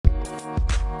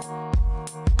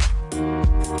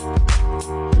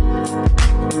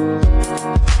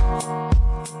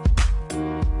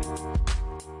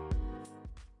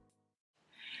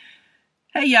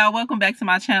y'all, welcome back to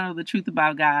my channel, The Truth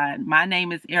About God. My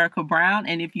name is Erica Brown,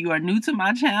 and if you are new to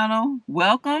my channel,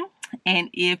 welcome. And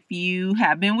if you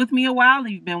have been with me a while,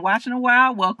 you've been watching a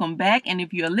while, welcome back. And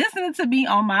if you're listening to me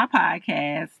on my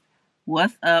podcast,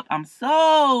 what's up? I'm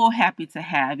so happy to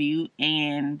have you.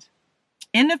 And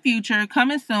in the future,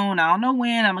 coming soon, I don't know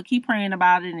when, I'm going to keep praying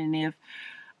about it. And if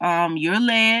you're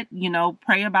led,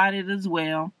 pray about it as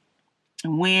well.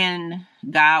 When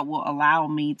God will allow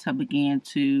me to begin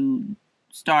to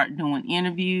start doing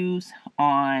interviews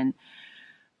on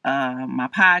my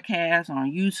podcast on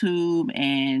YouTube,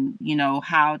 and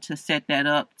how to set that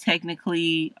up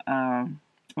technically,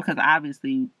 because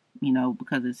obviously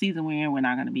because of the season we're in, we're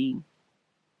not going to be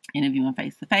interviewing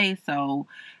face to face. So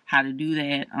how to do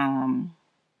that on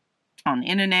the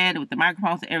internet with the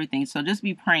microphones and everything. So just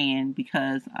be praying,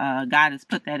 because God has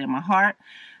put that in my heart.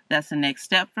 That's the next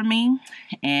step for me,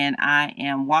 and I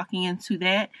am walking into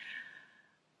that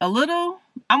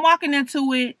I'm walking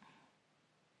into it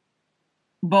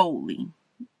boldly,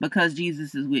 because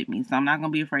Jesus is with me. So I'm not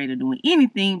going to be afraid of doing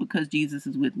anything, because Jesus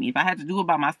is with me. If I had to do it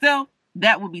by myself,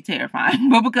 that would be terrifying.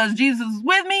 But because Jesus is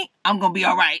with me, I'm going to be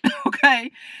all right.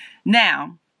 Okay?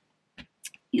 Now,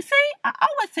 you see, I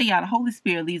always tell y'all the Holy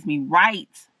Spirit leads me right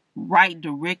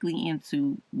directly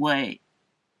into what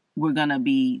we're going to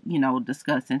be,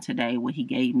 discussing today, what he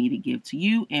gave me to give to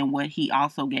you and what he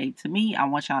also gave to me. I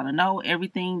want y'all to know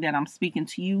everything that I'm speaking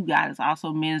to you, God is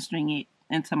also ministering it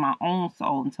into my own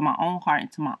soul, into my own heart,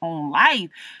 into my own life.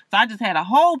 So I just had a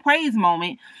whole praise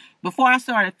moment before I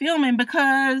started filming,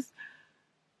 because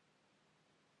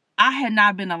I had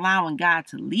not been allowing God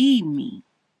to lead me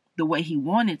the way he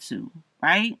wanted to,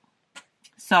 right?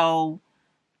 So,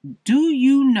 do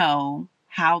you know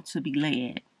how to be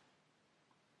led?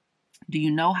 Do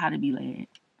you know how to be led?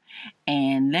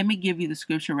 And let me give you the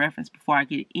scripture reference before I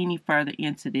get any further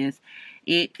into this.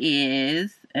 It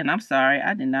is, and I'm sorry,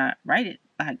 I did not write it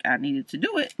like I needed to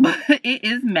do it, but it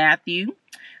is Matthew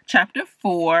chapter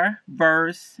 4,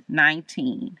 verse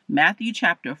 19. Matthew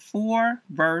chapter 4,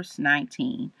 verse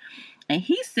 19. And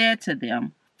he said to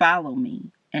them, "Follow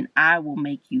me, and I will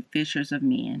make you fishers of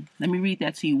men." Let me read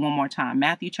that to you one more time.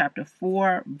 Matthew chapter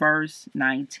 4, verse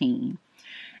 19.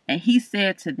 And he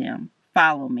said to them,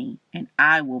 "Follow me, and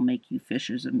I will make you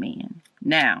fishers of men."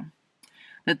 Now,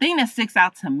 the thing that sticks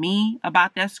out to me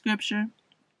about that scripture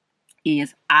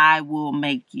is "I will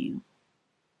make you."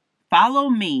 Follow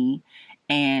me,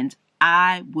 and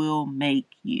I will make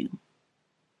you.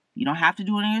 You don't have to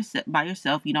do it by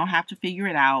yourself. You don't have to figure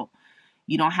it out.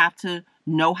 You don't have to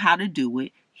know how to do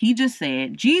it. Jesus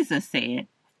said,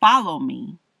 "Follow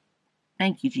me."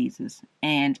 Thank you, Jesus.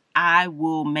 "And I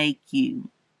will make you."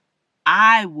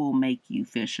 I will make you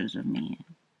fishers of men.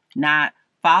 Not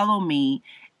follow me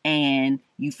and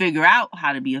you figure out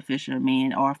how to be a fisher of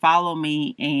men, or follow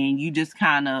me and you just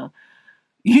kind of,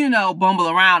 bumble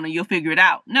around and you'll figure it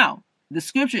out. No, the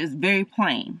scripture is very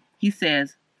plain. He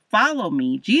says, "Follow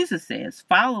me." Jesus says,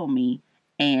 "Follow me,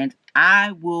 and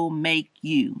I will make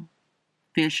you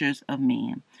fishers of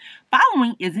men."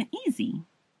 Following isn't easy.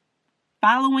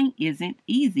 Following isn't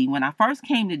easy. When I first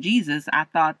came to Jesus, I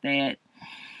thought that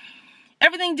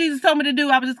everything Jesus told me to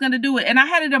do, I was just going to do it. And I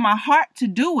had it in my heart to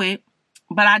do it,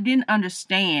 but I didn't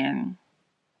understand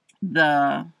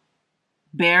the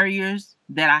barriers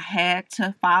that I had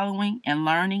to following and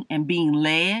learning and being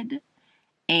led.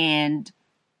 And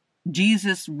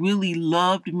Jesus really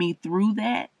loved me through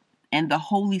that. And the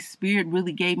Holy Spirit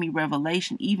really gave me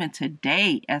revelation even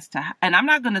today as to, and I'm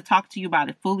not going to talk to you about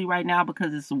it fully right now,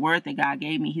 because it's a word that God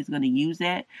gave me. He's going to use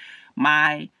that.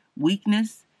 My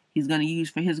weakness, he's going to use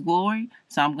for his glory.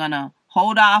 So I'm going to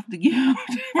hold off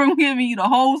from giving you the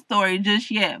whole story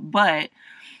just yet. But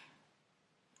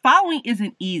following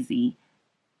isn't easy.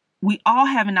 We all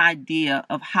have an idea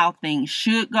of how things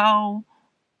should go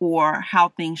or how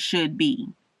things should be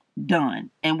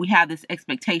done. And we have this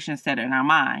expectation set in our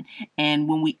mind. And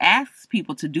when we ask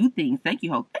people to do things, thank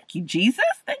you, Jesus.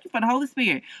 Thank you for the Holy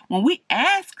Spirit. When we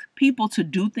ask people to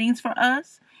do things for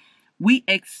us, we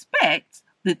expect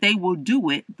that they will do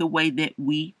it the way that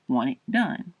we want it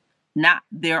done, not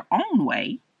their own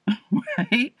way,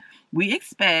 right? We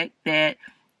expect that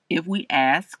if we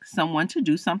ask someone to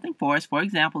do something for us, for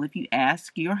example, if you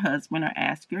ask your husband or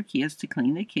ask your kids to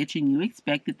clean the kitchen, you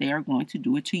expect that they are going to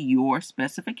do it to your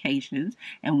specifications.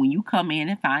 And when you come in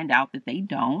and find out that they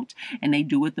don't, and they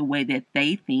do it the way that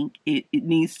they think it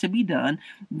needs to be done,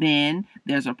 then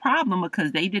there's a problem,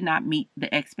 because they did not meet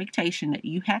the expectation that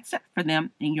you had set for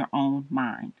them in your own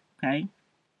mind, okay?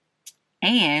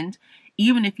 And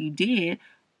even if you did,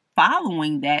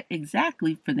 following that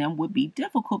exactly for them would be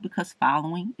difficult, because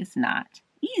following is not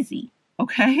easy,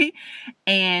 Okay?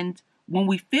 And when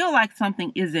we feel like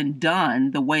something isn't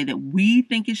done the way that we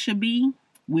think it should be,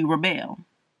 we rebel.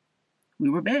 We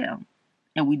rebel.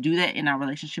 And we do that in our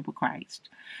relationship with Christ.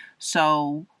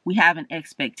 So we have an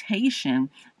expectation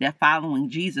that following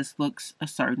Jesus looks a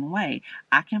certain way.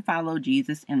 I can follow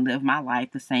Jesus and live my life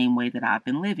the same way that I've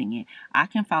been living it. I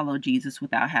can follow Jesus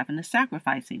without having to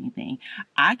sacrifice anything.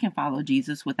 I can follow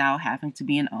Jesus without having to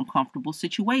be in uncomfortable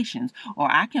situations. Or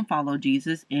I can follow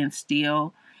Jesus and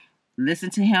still listen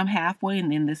to him halfway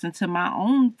and then listen to my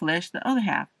own flesh the other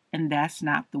half. And that's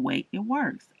not the way it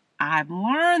works. I've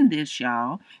learned this,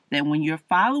 y'all, that when you're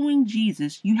following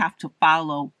Jesus, you have to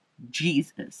follow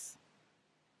Jesus.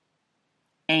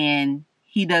 And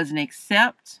he doesn't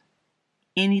accept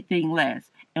anything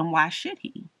less. And why should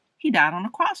he? He died on the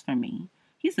cross for me.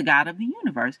 He's the God of the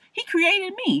universe. He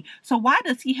created me. So why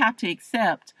does he have to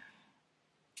accept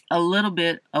a little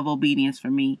bit of obedience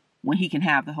from me when he can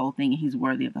have the whole thing and he's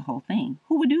worthy of the whole thing?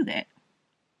 Who would do that?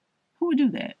 Who would do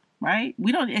that? Right?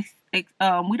 We don't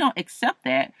accept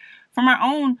that from our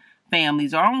own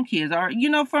families, our own kids, or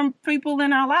from people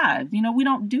in our lives. We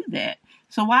don't do that.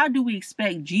 So why do we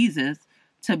expect Jesus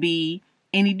to be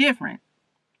any different?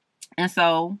 And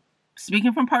so,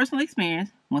 speaking from personal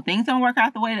experience, when things don't work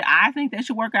out the way that I think they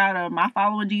should work out, or my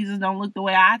following Jesus don't look the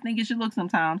way I think it should look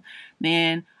sometimes,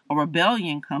 then a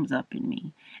rebellion comes up in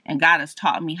me. And God has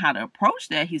taught me how to approach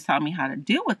that. He's taught me how to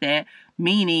deal with that,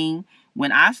 meaning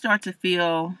when I start to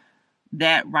feel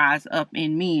that rise up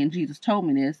in me, and Jesus told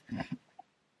me this,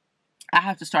 I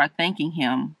have to start thanking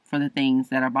him for the things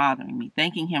that are bothering me,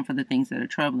 thanking him for the things that are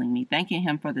troubling me, thanking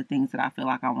him for the things that I feel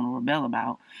like I want to rebel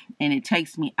about. And it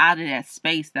takes me out of that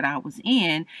space that I was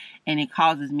in, and it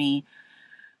causes me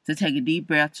to take a deep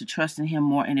breath, to trust in him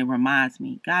more. And it reminds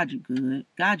me, God, you good.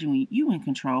 God, you in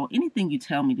control. Anything you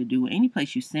tell me to do, any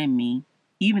place you send me,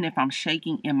 even if I'm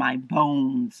shaking in my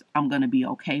bones, I'm going to be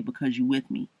okay because you're with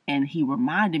me. And he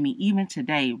reminded me even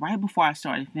today, right before I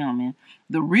started filming,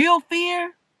 the real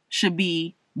fear should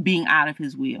be being out of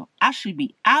his will. I should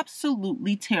be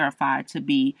absolutely terrified to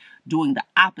be doing the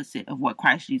opposite of what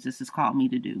Christ Jesus has called me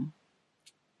to do.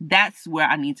 That's where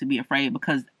I need to be afraid,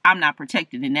 because I'm not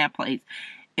protected in that place.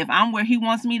 If I'm where he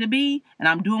wants me to be and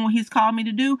I'm doing what he's called me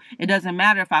to do, it doesn't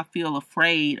matter if I feel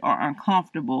afraid or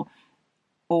uncomfortable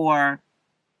or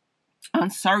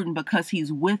uncertain, because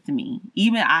he's with me.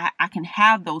 Even I can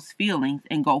have those feelings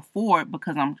and go forward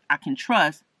because I can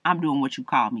trust I'm doing what you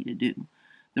called me to do.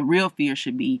 The real fear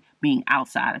should be being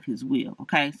outside of his will.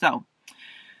 Okay, so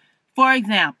for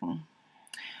example,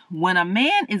 when a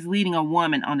man is leading a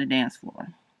woman on the dance floor,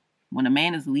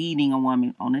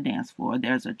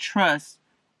 there's a trust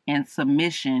and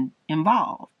submission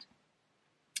involved.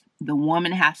 The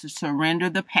woman has to surrender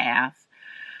the path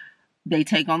they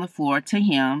take on the floor to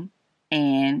him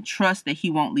and trust that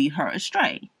he won't lead her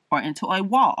astray or into a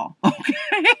wall.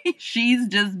 Okay? She's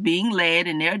just being led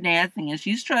and they're dancing and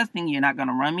she's trusting, you're not going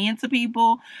to run me into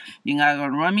people. You're not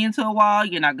going to run me into a wall.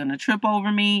 You're not going to trip over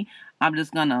me. I'm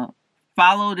just going to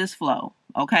follow this flow.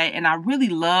 Okay? And I really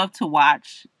love to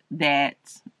watch that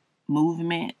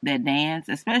movement, that dance,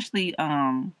 especially,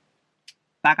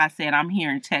 like I said, I'm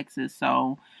here in Texas,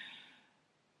 so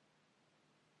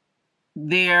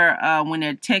they're when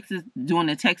they're doing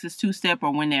the Texas two-step,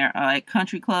 or when they're at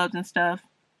country clubs and stuff,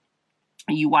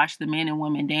 and you watch the men and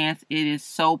women dance, it is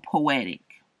so poetic.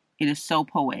 It is so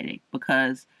poetic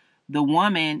because the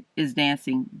woman is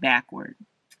dancing backward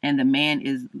and the man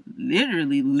is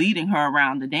literally leading her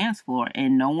around the dance floor,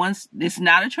 and it's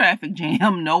not a traffic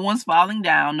jam. No one's falling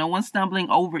down. No one's stumbling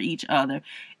over each other.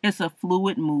 It's a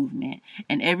fluid movement,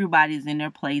 and everybody's in their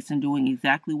place and doing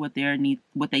exactly what they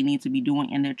need to be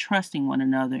doing, and they're trusting one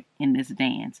another in this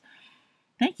dance.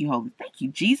 Thank you,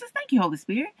 Jesus. Thank you, Holy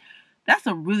Spirit. That's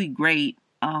a really great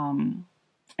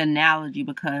analogy,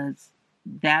 because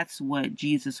that's what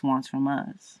Jesus wants from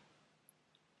us.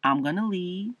 I'm going to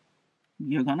lead.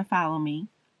 You're going to follow me.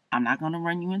 I'm not going to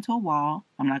run you into a wall.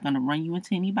 I'm not going to run you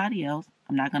into anybody else.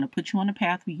 I'm not going to put you on a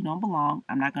path where you don't belong.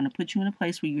 I'm not going to put you in a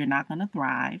place where you're not going to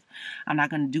thrive. I'm not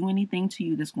going to do anything to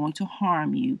you that's going to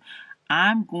harm you.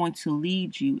 I'm going to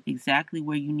lead you exactly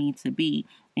where you need to be,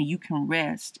 and you can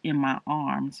rest in my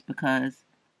arms because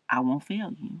I won't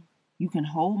fail you. You can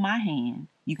hold my hand.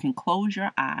 You can close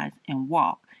your eyes and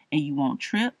walk, and you won't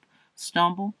trip,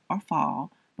 stumble, or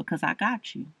fall because I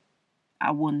got you. I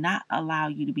will not allow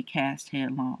you to be cast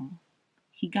headlong.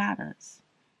 He got us,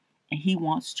 and he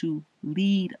wants to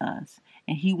lead us,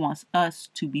 and he wants us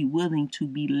to be willing to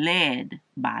be led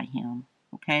by him.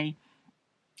 Okay?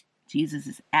 Jesus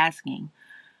is asking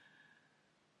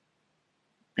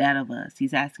that of us.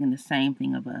 He's asking the same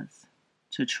thing of us.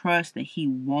 to trust that he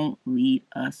won't lead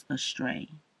us astray.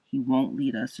 He won't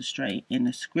lead us astray. And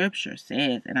the scripture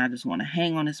says, and I just want to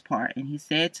hang on this part, and he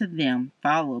said to them,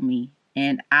 follow me,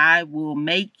 and I will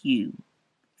make you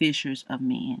fishers of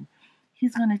men.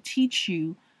 He's going to teach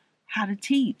you how to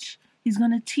teach. He's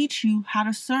going to teach you how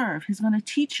to serve. He's going to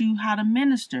teach you how to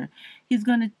minister. He's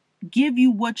going to give you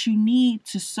what you need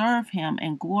to serve him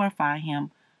and glorify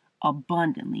him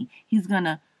abundantly. He's going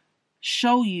to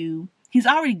show you, he's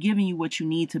already given you what you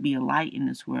need to be a light in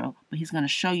this world, but he's going to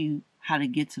show you how to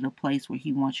get to the place where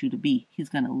he wants you to be. He's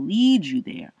going to lead you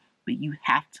there, but you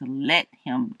have to let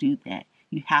him do that.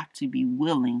 You have to be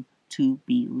willing to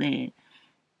be led.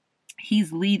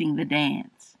 He's leading the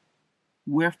dance.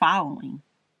 We're following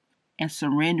and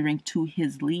surrendering to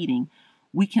his leading.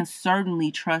 We can certainly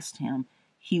trust him.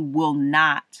 He will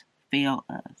not fail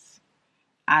us.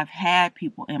 I've had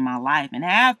people in my life and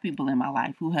have people in my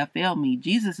life who have failed me.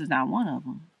 Jesus is not one of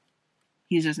them.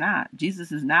 He's just not.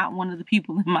 Jesus is not one of the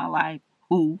people in my life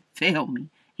who failed me.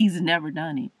 He's never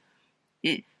done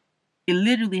it. It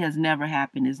literally has never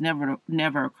happened. It's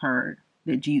never occurred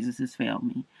that Jesus has failed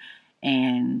me.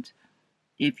 And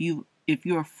if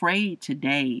you're afraid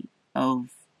today of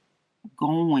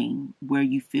going where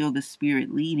you feel the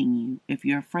Spirit leading you, if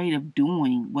you're afraid of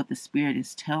doing what the Spirit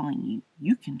is telling you,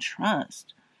 you can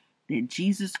trust that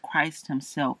Jesus Christ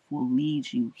himself will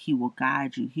lead you. He will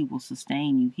guide you. He will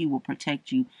sustain you. He will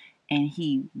protect you. And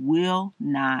he will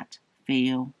not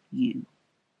fail you.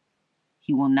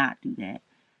 He will not do that.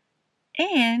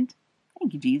 And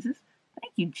thank you, Jesus.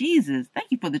 Thank you, Jesus. Thank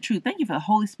you for the truth. Thank you for the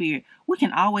Holy Spirit. We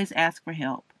can always ask for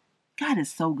help. God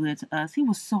is so good to us. He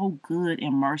was so good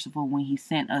and merciful when he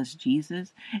sent us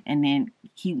Jesus. And then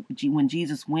when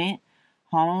Jesus went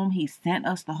home, he sent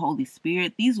us the Holy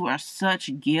Spirit. These were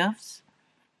such gifts,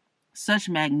 such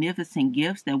magnificent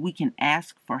gifts that we can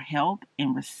ask for help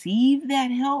and receive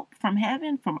that help from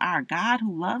heaven, from our God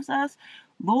who loves us.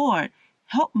 Lord,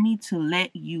 help me to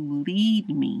let you lead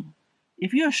me.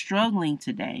 If you're struggling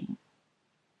today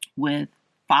with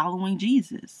following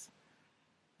Jesus,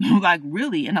 like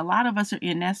really, and a lot of us are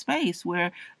in that space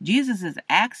where Jesus has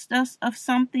asked us of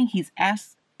something. He's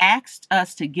asked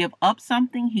us to give up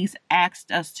something. He's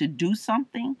asked us to do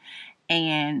something,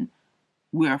 and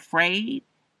we're afraid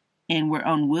and we're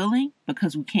unwilling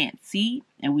because we can't see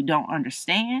and we don't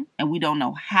understand and we don't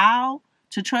know how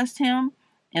to trust him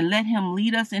and let him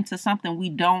lead us into something we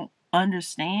don't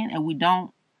understand and we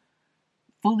don't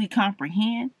fully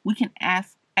comprehend. We can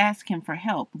ask him for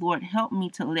help. Lord, help me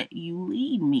to let you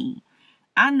lead me.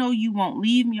 I know you won't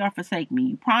leave me or forsake me.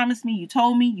 You promised me, you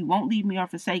told me you won't leave me or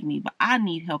forsake me, but I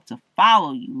need help to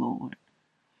follow you, Lord.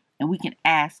 And we can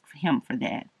ask him for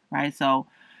that, right? So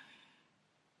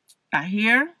I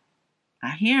hear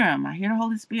him. I hear the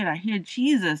Holy Spirit. I hear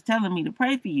Jesus telling me to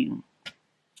pray for you.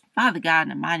 Father God, in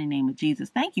the mighty name of Jesus,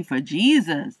 thank you for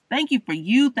Jesus. Thank you for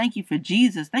you. Thank you for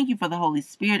Jesus. Thank you for the Holy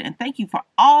Spirit. And thank you for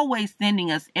always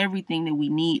sending us everything that we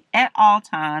need at all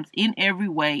times, in every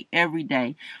way, every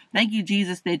day. Thank you,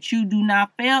 Jesus, that you do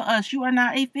not fail us. You are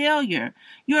not a failure.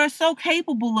 You are so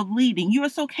capable of leading. You are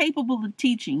so capable of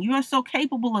teaching. You are so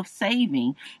capable of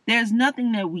saving. There's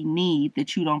nothing that we need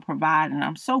that you don't provide. And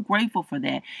I'm so grateful for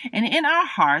that. And in our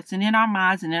hearts and in our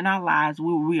minds and in our lives,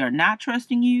 where we are not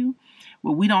trusting you,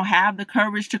 where we don't have the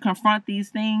courage to confront these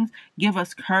things, give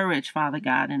us courage, Father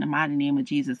God, in the mighty name of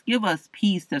Jesus. Give us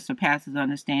peace that surpasses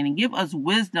understanding. Give us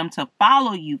wisdom to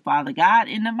follow you, Father God,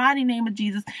 in the mighty name of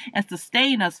Jesus, and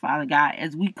sustain us, Father God,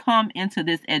 as we come into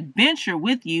this adventure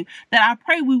with you that I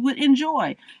pray we would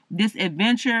enjoy. This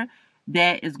adventure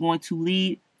that is going to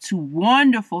lead to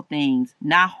wonderful things,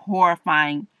 not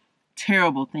horrifying,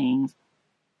 terrible things.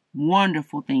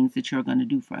 Wonderful things that you're going to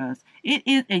do for us. It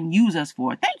is, and use us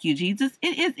for it. Thank you, Jesus.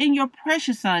 It is in your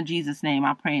precious Son, Jesus' name,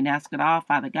 I pray and ask it all,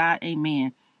 Father God.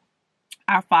 Amen.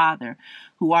 Our Father,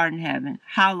 who art in heaven,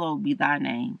 hallowed be thy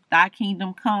name. Thy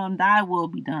kingdom come, thy will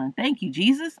be done. Thank you,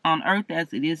 Jesus, on earth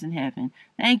as it is in heaven.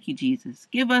 Thank you, Jesus.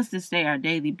 Give us this day our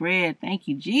daily bread. Thank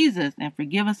you, Jesus, and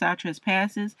forgive us our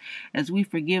trespasses as we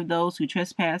forgive those who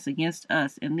trespass against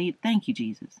us. Thank you,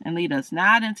 Jesus, and lead us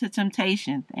not into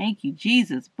temptation. Thank you,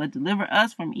 Jesus, but deliver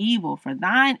us from evil. For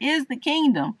thine is the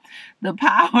kingdom, the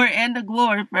power, and the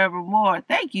glory forevermore.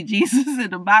 Thank you, Jesus.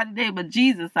 In the mighty name of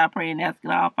Jesus, I pray and ask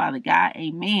it all, Father God.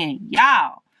 Amen.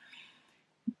 Y'all,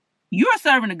 you are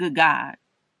serving a good God.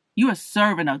 You are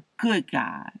serving a good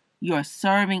God. You are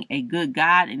serving a good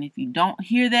God. And if you don't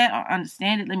hear that or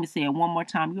understand it, let me say it one more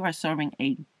time. You are serving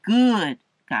a good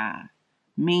God,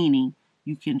 meaning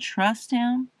you can trust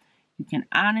him, you can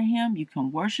honor him, you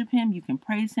can worship him, you can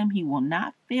praise him. He will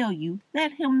not fail you.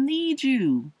 Let him lead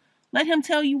you. Let him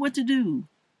tell you what to do.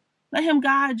 Let him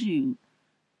guide you.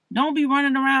 Don't be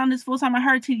running around this full time. I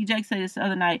heard T.D. Jakes say this the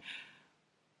other night.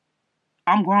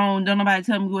 I'm grown. Don't nobody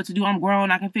tell me what to do. I'm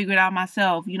grown. I can figure it out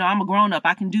myself. I'm a grown up.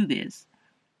 I can do this.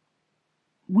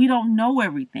 We don't know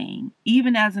everything,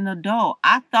 even as an adult.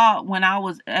 I thought when I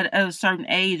was at a certain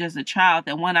age as a child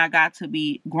that when I got to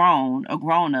be grown, a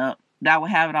grown up, that I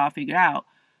would have it all figured out.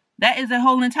 That is a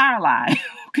whole entire lie.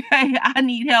 Okay? I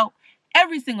need help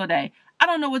every single day. I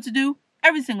don't know what to do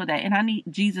every single day. And I need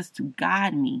Jesus to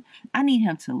guide me. I need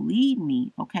him to lead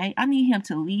me. Okay? I need him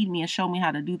to lead me and show me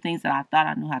how to do things that I thought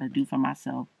I knew how to do for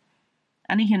myself.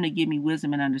 I need him to give me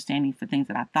wisdom and understanding for things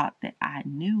that I thought that I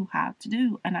knew how to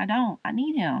do, and I don't. I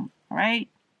need him, all right?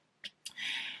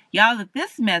 Y'all, if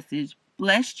this message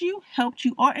blessed you, helped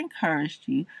you, or encouraged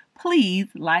you, please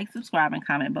like, subscribe, and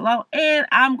comment below. And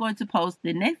I'm going to post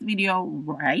the next video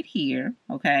right here,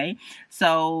 okay?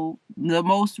 So the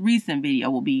most recent video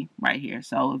will be right here.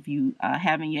 So if you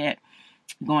haven't yet,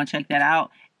 go and check that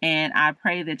out. And I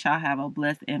pray that y'all have a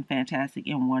blessed and fantastic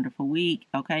and wonderful week.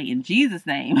 Okay, in Jesus'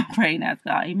 name, I pray and ask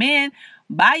God. Amen.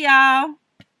 Bye,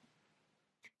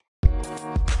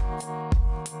 y'all.